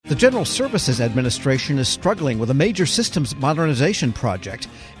The General Services Administration is struggling with a major systems modernization project,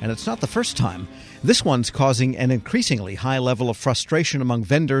 and it's not the first time. This one's causing an increasingly high level of frustration among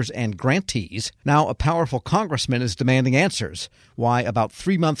vendors and grantees. Now a powerful congressman is demanding answers. Why, about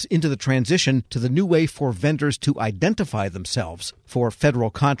 3 months into the transition to the new way for vendors to identify themselves for federal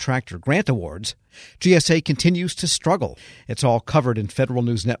contract or grant awards, GSA continues to struggle. It's all covered in Federal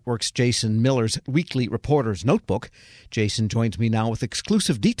News Network's Jason Miller's Weekly Reporter's Notebook. Jason joins me now with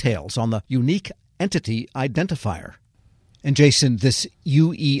exclusive details on the unique entity identifier. And Jason, this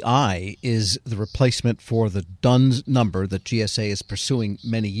UEI is the replacement for the DUNS number that GSA is pursuing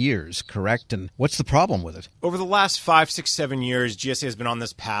many years, correct? And what's the problem with it? Over the last 5, 6, 7 years, GSA has been on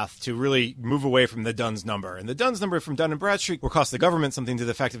this path to really move away from the DUNS number. And the DUNS number from Dun & Bradstreet will cost the government something to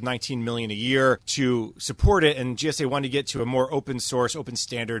the effect of $19 million a year to support it. And GSA wanted to get to a more open source, open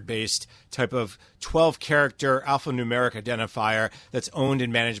standard-based type of 12-character alphanumeric identifier that's owned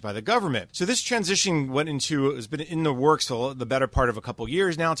and managed by the government. So this transition has been in the works for the better part of a couple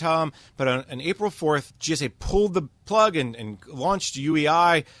years now, Tom. But on April 4th, GSA pulled the plug and launched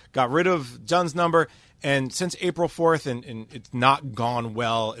UEI, got rid of DUNS number. And since April 4th, and it's not gone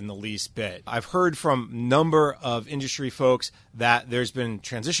well in the least bit. I've heard from a number of industry folks that there's been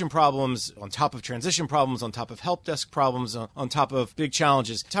transition problems on top of transition problems, on top of help desk problems, on top of big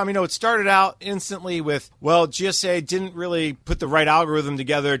challenges. Tom, it started out instantly with, GSA didn't really put the right algorithm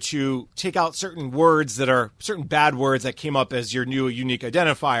together to take out certain words that are certain bad words that came up as your new unique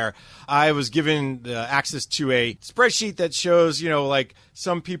identifier. I was given access to a spreadsheet that shows,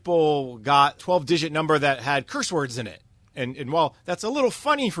 some people got 12-digit number that had curse words in it. And while that's a little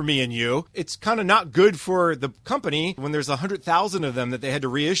funny for me and you, it's kind of not good for the company when there's 100,000 of them that they had to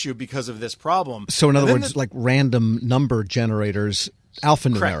reissue because of this problem. So in other words, like random number generators,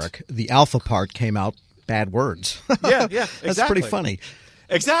 alphanumeric, correct. The alpha part came out bad words. Yeah, exactly. That's pretty funny.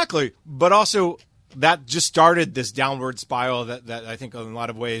 Exactly. But also, that just started this downward spiral that I think in a lot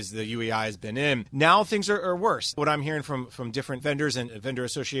of ways the UEI has been in. Now things are worse. What I'm hearing from different vendors and vendor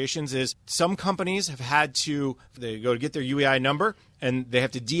associations is some companies have had they go to get their UEI number and they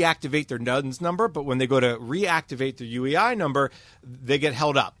have to deactivate their DUNS number, but when they go to reactivate their UEI number, they get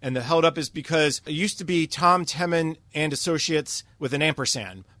held up. And the held up is because it used to be Tom Temin and Associates with an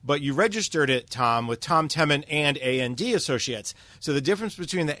ampersand, but you registered it, Tom, with Tom Temin and A&D Associates. So the difference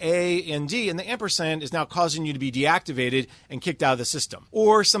between the A and D and the ampersand is now causing you to be deactivated and kicked out of the system.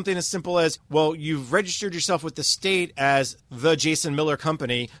 Or something as simple as, you've registered yourself with the state as the Jason Miller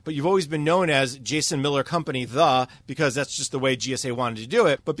Company, but you've always been known as Jason Miller Company, because that's just the way GSA wanted to do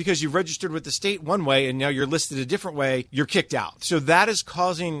it. But because you've registered with the state one way and now you're listed a different way, you're kicked out. So that is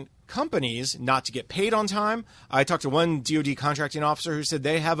causing companies not to get paid on time. I talked to one DoD contracting officer who said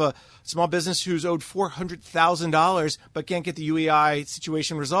they have a small business who's owed $400,000 but can't get the UEI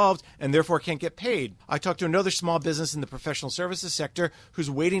situation resolved and therefore can't get paid. I talked to another small business in the professional services sector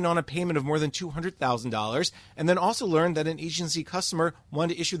who's waiting on a payment of more than $200,000 and then also learned that an agency customer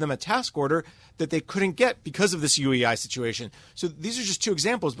wanted to issue them a task order that they couldn't get because of this UEI situation. So these are just two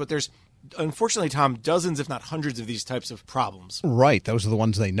examples, but there's unfortunately, Tom, dozens, if not hundreds of these types of problems. Right. Those are the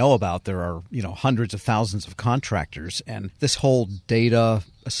ones they know about. There are, hundreds of thousands of contractors. And this whole data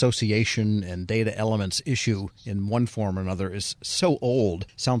association and data elements issue in one form or another is so old.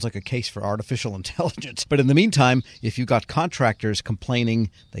 Sounds like a case for artificial intelligence. But in the meantime, if you got contractors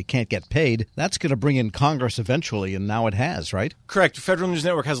complaining they can't get paid, that's going to bring in Congress eventually, and now it has, right? Correct. Federal News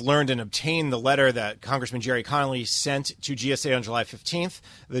Network has learned and obtained the letter that Congressman Jerry Connolly sent to GSA on July 15th.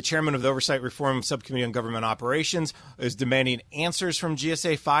 The chairman of the Oversight Reform Subcommittee on Government Operations is demanding answers from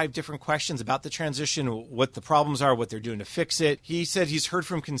GSA, 5 different questions about the transition, what the problems are, what they're doing to fix it. He said he's heard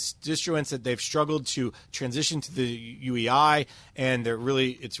from constituents that they've struggled to transition to the UEI, and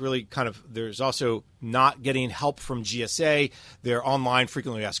there's also not getting help from GSA. They're online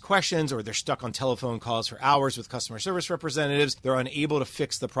frequently asked questions, or they're stuck on telephone calls for hours with customer service representatives. They're unable to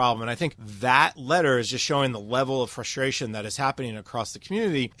fix the problem. And I think that letter is just showing the level of frustration that is happening across the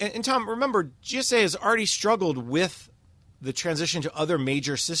community. And Tom, remember, GSA has already struggled with the transition to other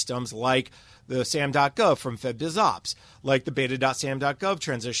major systems like the SAM.gov from FedBizOps, like the beta.sam.gov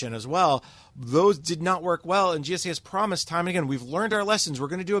transition as well. Those did not work well, and GSA has promised time and again, we've learned our lessons, we're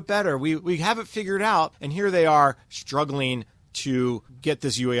going to do it better, we have it figured out, and here they are struggling to get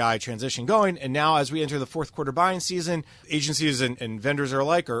this UEI transition going. And now as we enter the fourth quarter buying season, agencies and vendors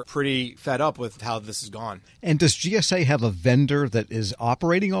alike are pretty fed up with how this has gone. And does GSA have a vendor that is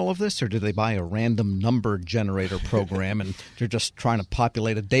operating all of this, or do they buy a random number generator program and they're just trying to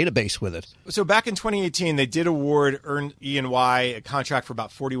populate a database with it? So back in 2018, they did award E&Y a contract for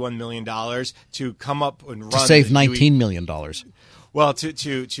about $41 million to come up and run. To save $19 million. Well,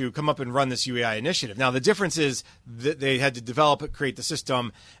 to come up and run this UEI initiative. Now, the difference is that they had to develop it, create the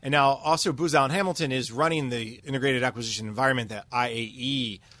system, and now also Booz Allen Hamilton is running the Integrated Acquisition Environment, the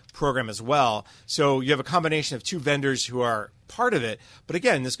IAE program as well. So you have a combination of two vendors who are part of it. But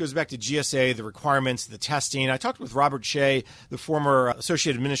again, this goes back to GSA, the requirements, the testing. I talked with Robert Shea, the former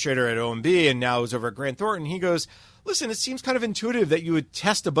associate administrator at OMB and now is over at Grant Thornton. He goes, listen, it seems kind of intuitive that you would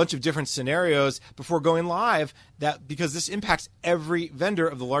test a bunch of different scenarios before going live, that because this impacts every vendor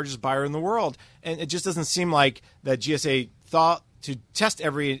of the largest buyer in the world. And it just doesn't seem like that GSA thought to test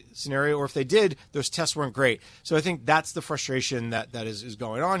every scenario, or if they did, those tests weren't great. So I think that's the frustration that is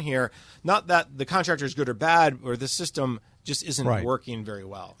going on here. Not that the contractor is good or bad, or the system just isn't working very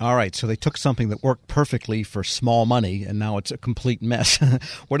well. All right, so they took something that worked perfectly for small money, and now it's a complete mess.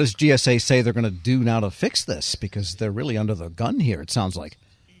 What does GSA say they're going to do now to fix this? Because they're really under the gun here, it sounds like.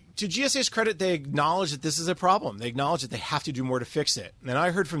 To GSA's credit, they acknowledge that this is a problem. They acknowledge that they have to do more to fix it. And I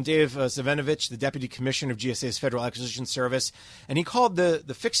heard from Dave Zvenovich, the Deputy Commissioner of GSA's Federal Acquisition Service, and he called the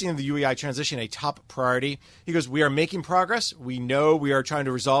fixing of the UEI transition a top priority. He goes, we are making progress. We know we are trying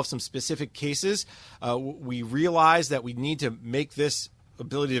to resolve some specific cases. We realize that we need to make this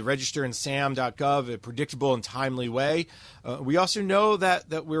ability to register in SAM.gov a predictable and timely way. We also know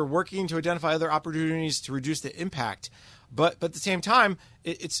that we're working to identify other opportunities to reduce the impact. But at the same time,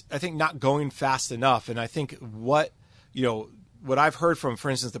 it's, I think, not going fast enough. And I think what I've heard from,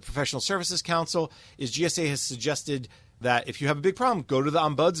 for instance, the Professional Services Council is GSA has suggested that if you have a big problem, go to the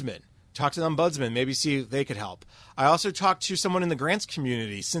ombudsman. Talk to the ombudsman, maybe see if they could help. I also talked to someone in the grants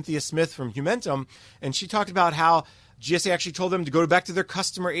community, Cynthia Smith from Humentum, and she talked about how GSA actually told them to go back to their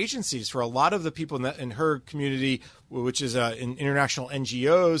customer agencies. For a lot of the people in her community, which is in international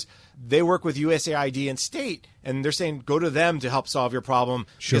NGOs, they work with USAID and state, and they're saying go to them to help solve your problem.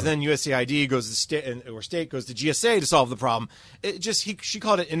 Sure. Because then USAID goes to state, or state goes to GSA to solve the problem. She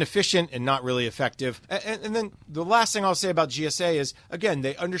called it inefficient and not really effective. And then the last thing I'll say about GSA is, again,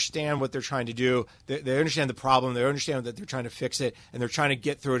 they understand what they're trying to do. They understand the problem. They understand that they're trying to fix it, and they're trying to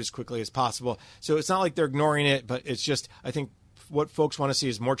get through it as quickly as possible. So it's not like they're ignoring it, but it's just, I think, what folks want to see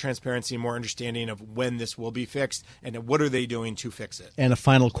is more transparency, more understanding of when this will be fixed and what are they doing to fix it. And a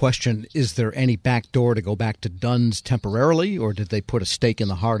final question, is there any back door to go back to DUNS temporarily, or did they put a stake in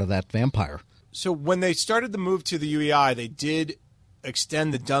the heart of that vampire? So when they started the move to the UEI, they did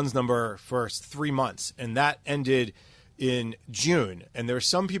extend the DUNS number for 3 months, and that ended in June. And there are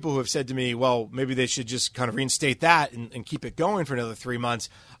some people who have said to me, well, maybe they should just kind of reinstate that and keep it going for another 3 months.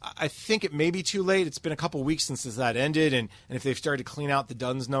 I think it may be too late. It's been a couple of weeks since that ended. And if they've started to clean out the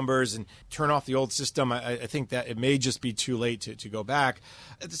DUNS numbers and turn off the old system, I think that it may just be too late to go back.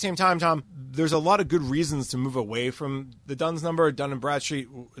 At the same time, Tom, there's a lot of good reasons to move away from the DUNS number. Dun & Bradstreet,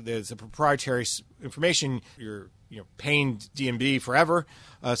 there's a proprietary information. You're paying DNB forever.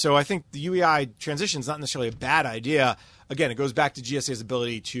 So I think the UEI transition is not necessarily a bad idea. Again, it goes back to GSA's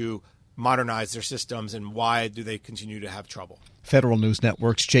ability to modernize their systems and why do they continue to have trouble. Federal News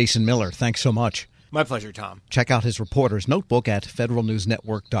Network's Jason Miller, thanks so much. My pleasure, Tom. Check out his reporter's notebook at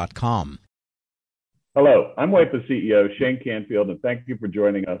federalnewsnetwork.com. Hello, I'm WIPA CEO Shane Canfield, and thank you for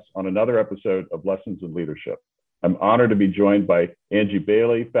joining us on another episode of Lessons in Leadership. I'm honored to be joined by Angie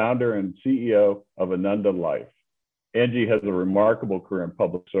Bailey, founder and CEO of Ananda Life. Angie has a remarkable career in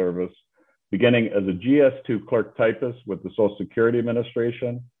public service, beginning as a GS2 clerk typist with the Social Security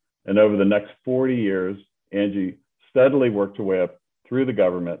Administration. And over the next 40 years, Angie steadily worked her way up through the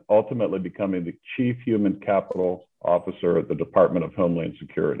government, ultimately becoming the Chief Human Capital Officer at the Department of Homeland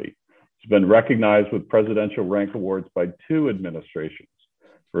Security. She's been recognized with presidential rank awards by 2 administrations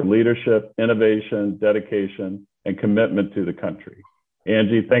for leadership, innovation, dedication, and commitment to the country.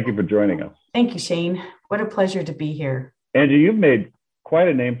 Angie, thank you for joining us. Thank you, Shane. What a pleasure to be here. Angie, you've made quite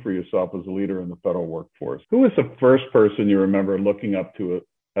a name for yourself as a leader in the federal workforce. Who was the first person you remember looking up to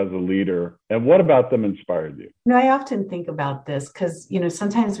as a leader, and what about them inspired you? I often think about this because,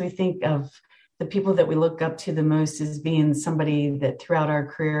 sometimes we think of the people that we look up to the most as being somebody that throughout our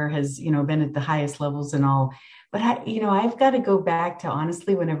career has, been at the highest levels and all. But, I've got to go back to,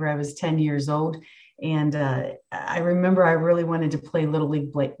 honestly, whenever I was 10 years old. And I remember I really wanted to play Little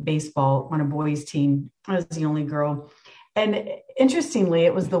League baseball on a boys' team. I was the only girl. And interestingly,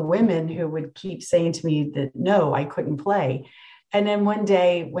 it was the women who would keep saying to me that, no, I couldn't play. And then one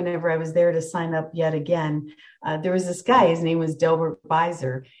day, whenever I was there to sign up yet again, there was this guy, his name was Delbert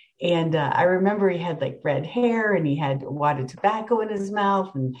Beiser. And I remember he had like red hair and he had wad of tobacco in his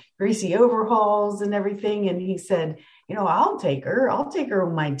mouth and greasy overalls and everything. And he said, I'll take her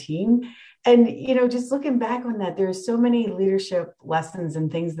on my team. And, just looking back on that, there's so many leadership lessons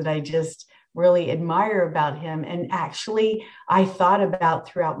and things that I just really admire about him, and actually I thought about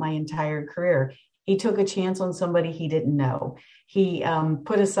throughout my entire career. He took a chance on somebody he didn't know. He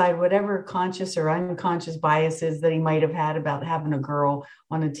put aside whatever conscious or unconscious biases that he might have had about having a girl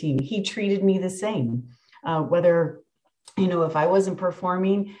on a team. He treated me the same. Whether, if I wasn't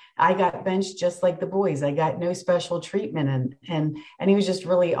performing, I got benched just like the boys. I got no special treatment. And he was just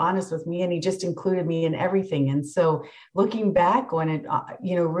really honest with me, and he just included me in everything. And so looking back on it,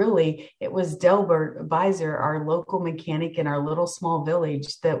 really, it was Delbert Beiser, our local mechanic in our little small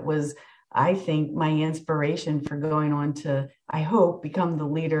village, that was, I think, my inspiration for going on to, I hope, become the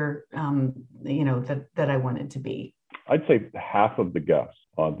leader, that I wanted to be. I'd say half of the guests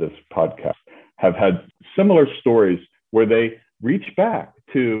on this podcast have had similar stories where they reach back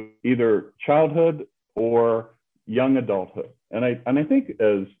to either childhood or young adulthood. And I think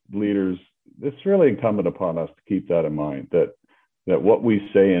as leaders, it's really incumbent upon us to keep that in mind, that what we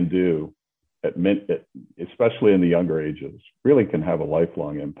say and do, especially in the younger ages, really can have a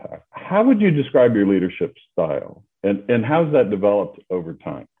lifelong impact. How would you describe your leadership style, and how's that developed over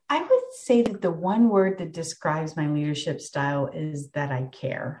time? I would say that the one word that describes my leadership style is that I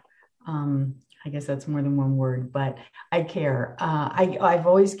care. I guess that's more than one word, but I care. I've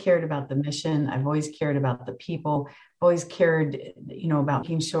always cared about the mission. I've always cared about the people. I've always cared, about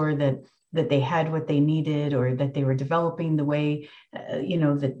making sure that they had what they needed, or that they were developing the way,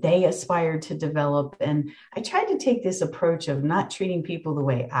 that they aspired to develop. And I tried to take this approach of not treating people the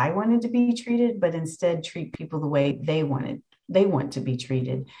way I wanted to be treated, but instead treat people the way they want to be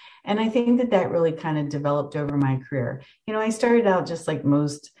treated. And I think that really kind of developed over my career. I started out just like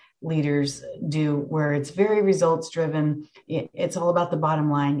most leaders do, where it's very results driven. It's all about the bottom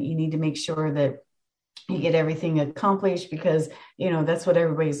line. You need to make sure that you get everything accomplished because, that's what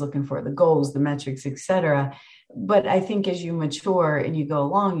everybody's looking for, the goals, the metrics, etc. But I think as you mature and you go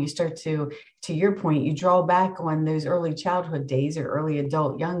along, you start to your point, you draw back on those early childhood days or early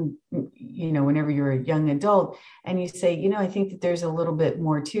adult, whenever you're a young adult, and you say, I think that there's a little bit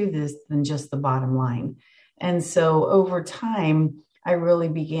more to this than just the bottom line. And so over time, I really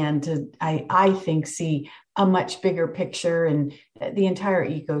began to, I think, see a much bigger picture and the entire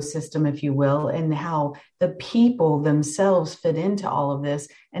ecosystem, if you will, and how the people themselves fit into all of this.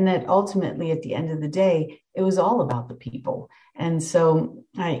 And that ultimately, at the end of the day, it was all about the people. And so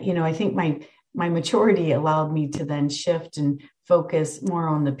I think my maturity allowed me to then shift and focus more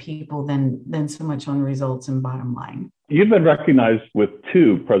on the people than so much on results and bottom line. You've been recognized with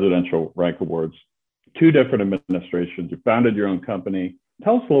 2 presidential rank awards, 2 different administrations. You founded your own company.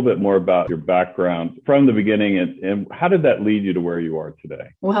 Tell us a little bit more about your background from the beginning, and how did that lead you to where you are today?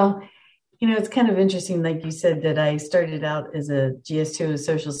 Well, it's kind of interesting, like you said, that I started out as a GS2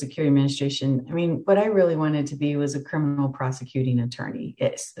 Social Security Administration. I mean, what I really wanted to be was a criminal prosecuting attorney.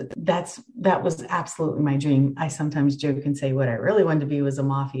 That was absolutely my dream. I sometimes joke and say what I really wanted to be was a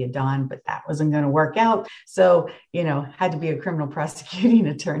mafia don, but that wasn't going to work out. So, had to be a criminal prosecuting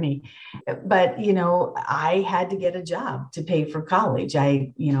attorney. But, I had to get a job to pay for college.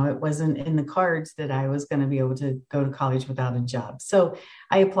 It wasn't in the cards that I was going to be able to go to college without a job. So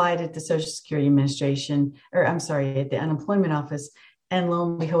I applied at the Social Security Administration, at the unemployment office. And lo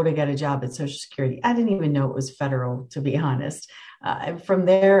and behold, I got a job at Social Security. I didn't even know it was federal, to be honest. From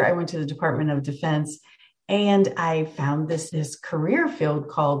there, I went to the Department of Defense, and I found this career field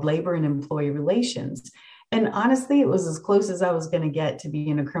called Labor and Employee Relations. And honestly, it was as close as I was going to get to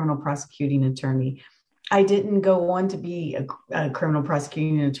being a criminal prosecuting attorney. I didn't go on to be a criminal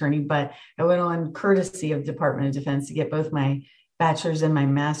prosecuting attorney, but I went on courtesy of Department of Defense to get both my bachelor's and my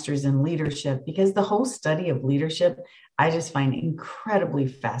master's in leadership, because the whole study of leadership, I just find incredibly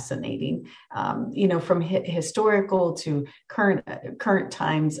fascinating. From historical to current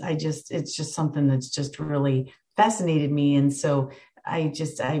times, it's just something that's just really fascinated me. And so I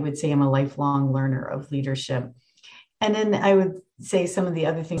would say I'm a lifelong learner of leadership. And then I would say some of the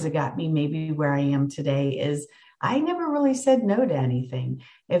other things that got me maybe where I am today is I never really said no to anything.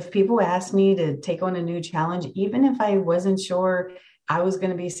 If people asked me to take on a new challenge, even if I wasn't sure I was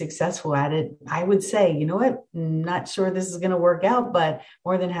going to be successful at it, I would say, you know what, not sure this is going to work out, but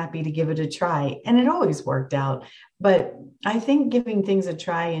more than happy to give it a try. And it always worked out. But I think giving things a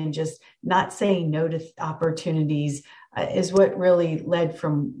try and just not saying no to opportunities is what really led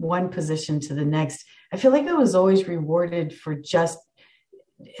from one position to the next. I feel like I was always rewarded for just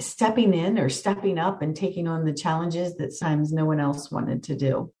stepping in or stepping up and taking on the challenges that sometimes no one else wanted to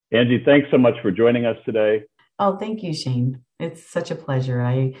do. Angie, thanks so much for joining us today. Oh, thank you, Shane. It's such a pleasure.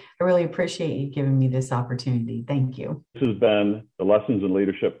 I really appreciate you giving me this opportunity. Thank you. This has been the Lessons in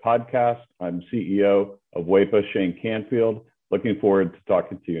Leadership podcast. I'm CEO of WEPA, Shane Canfield. Looking forward to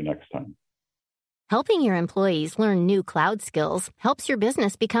talking to you next time. Helping your employees learn new cloud skills helps your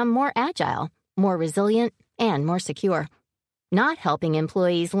business become more agile, more resilient, and more secure. Not helping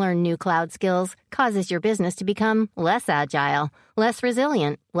employees learn new cloud skills causes your business to become less agile, less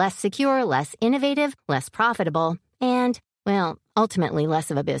resilient, less secure, less innovative, less profitable, and, well, ultimately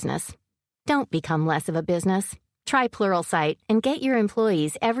less of a business. Don't become less of a business. Try Pluralsight and get your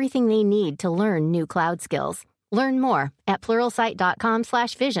employees everything they need to learn new cloud skills. Learn more at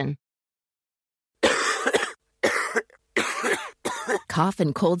pluralsight.com/vision. Cough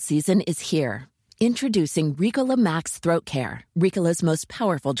and cold season is here. Introducing Ricola Max Throat Care, Ricola's most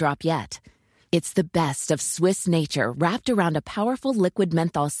powerful drop yet. It's the best of Swiss nature wrapped around a powerful liquid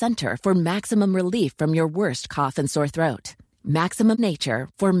menthol center for maximum relief from your worst cough and sore throat. Maximum nature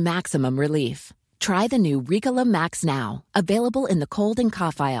for maximum relief. Try the new Ricola Max now, available in the cold and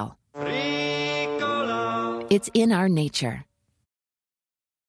cough aisle. Ricola. It's in our nature.